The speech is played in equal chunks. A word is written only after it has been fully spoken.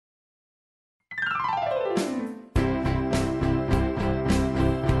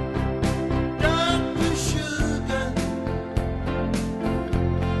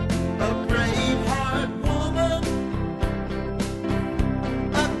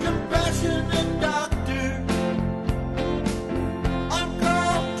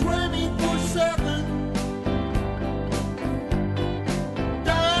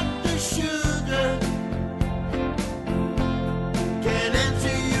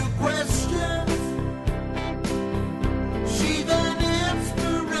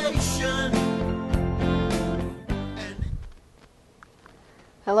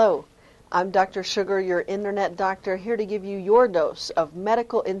I'm Dr. Sugar, your internet doctor, here to give you your dose of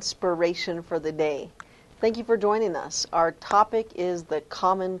medical inspiration for the day. Thank you for joining us. Our topic is the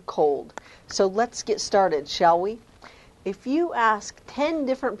common cold. So let's get started, shall we? If you ask 10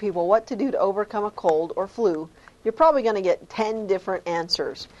 different people what to do to overcome a cold or flu, you're probably going to get 10 different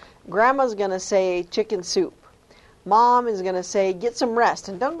answers. Grandma's going to say chicken soup. Mom is going to say get some rest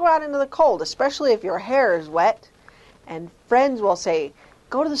and don't go out into the cold, especially if your hair is wet. And friends will say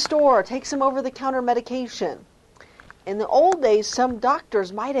go to the store, take some over-the-counter medication. In the old days, some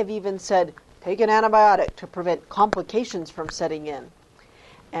doctors might have even said, take an antibiotic to prevent complications from setting in.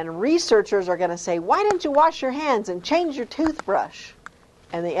 And researchers are going to say, why don't you wash your hands and change your toothbrush?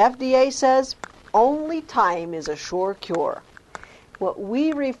 And the FDA says, only time is a sure cure. What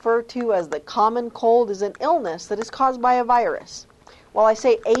we refer to as the common cold is an illness that is caused by a virus. Well, I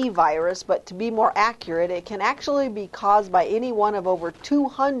say a virus, but to be more accurate, it can actually be caused by any one of over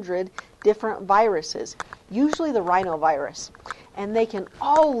 200 different viruses, usually the rhinovirus, and they can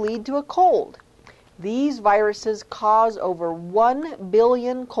all lead to a cold. These viruses cause over 1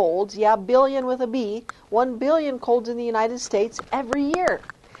 billion colds, yeah, billion with a B, 1 billion colds in the United States every year.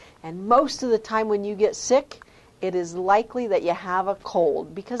 And most of the time when you get sick, it is likely that you have a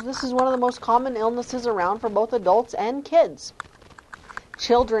cold, because this is one of the most common illnesses around for both adults and kids.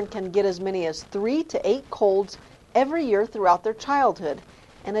 Children can get as many as 3 to 8 colds every year throughout their childhood,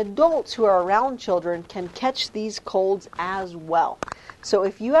 and adults who are around children can catch these colds as well. So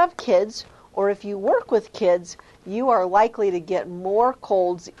if you have kids or if you work with kids, you are likely to get more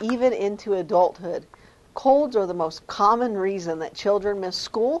colds even into adulthood. Colds are the most common reason that children miss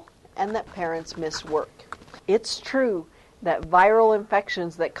school and that parents miss work. It's true that viral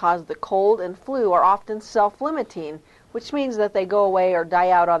infections that cause the cold and flu are often self-limiting, which means that they go away or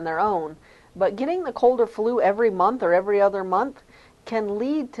die out on their own. But getting the cold or flu every month or every other month can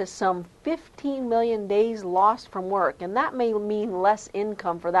lead to some 15 million days lost from work, and that may mean less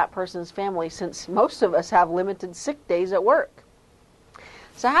income for that person's family, since most of us have limited sick days at work.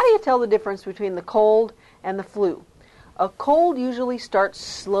 So how do you tell the difference between the cold and the flu? A cold usually starts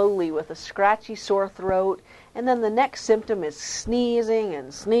slowly with a scratchy sore throat, and then the next symptom is sneezing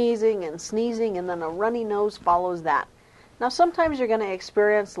and sneezing and sneezing, and then a runny nose follows that. Now sometimes you're going to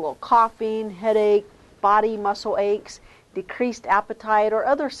experience a little coughing, headache, body muscle aches, decreased appetite, or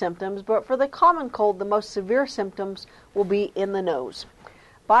other symptoms, but for the common cold, the most severe symptoms will be in the nose.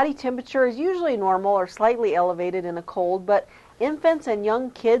 Body temperature is usually normal or slightly elevated in a cold, but infants and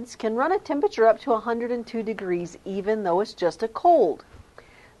young kids can run a temperature up to 102 degrees even though it's just a cold.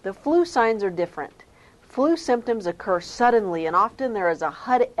 The flu signs are different. Flu symptoms occur suddenly, and often there is a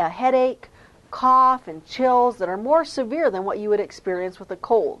headache, cough, and chills that are more severe than what you would experience with a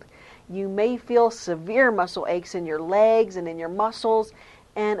cold. You may feel severe muscle aches in your legs and in your muscles,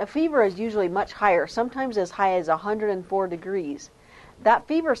 and a fever is usually much higher, sometimes as high as 104 degrees. That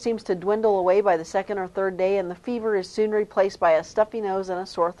fever seems to dwindle away by the second or third day, and the fever is soon replaced by a stuffy nose and a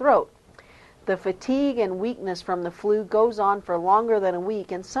sore throat. The fatigue and weakness from the flu goes on for longer than a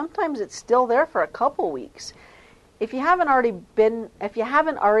week, and sometimes it's still there for a couple weeks. If you haven't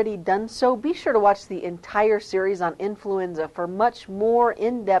already done so, be sure to watch the entire series on influenza for much more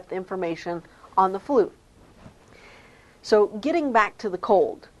in-depth information on the flu. So getting back to the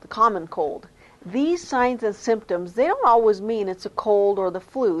cold, the common cold, these signs and symptoms, they don't always mean it's a cold or the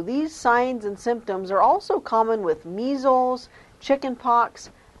flu. These signs and symptoms are also common with measles, chickenpox,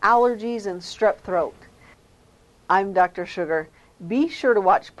 allergies, and strep throat. I'm Dr. Sugar. Be sure to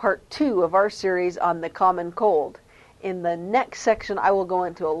watch part 2 of our series on the common cold. In the next section, I will go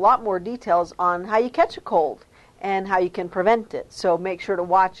into a lot more details on how you catch a cold and how you can prevent it. So make sure to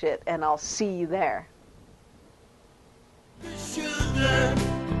watch it, and I'll see you there. Sugar.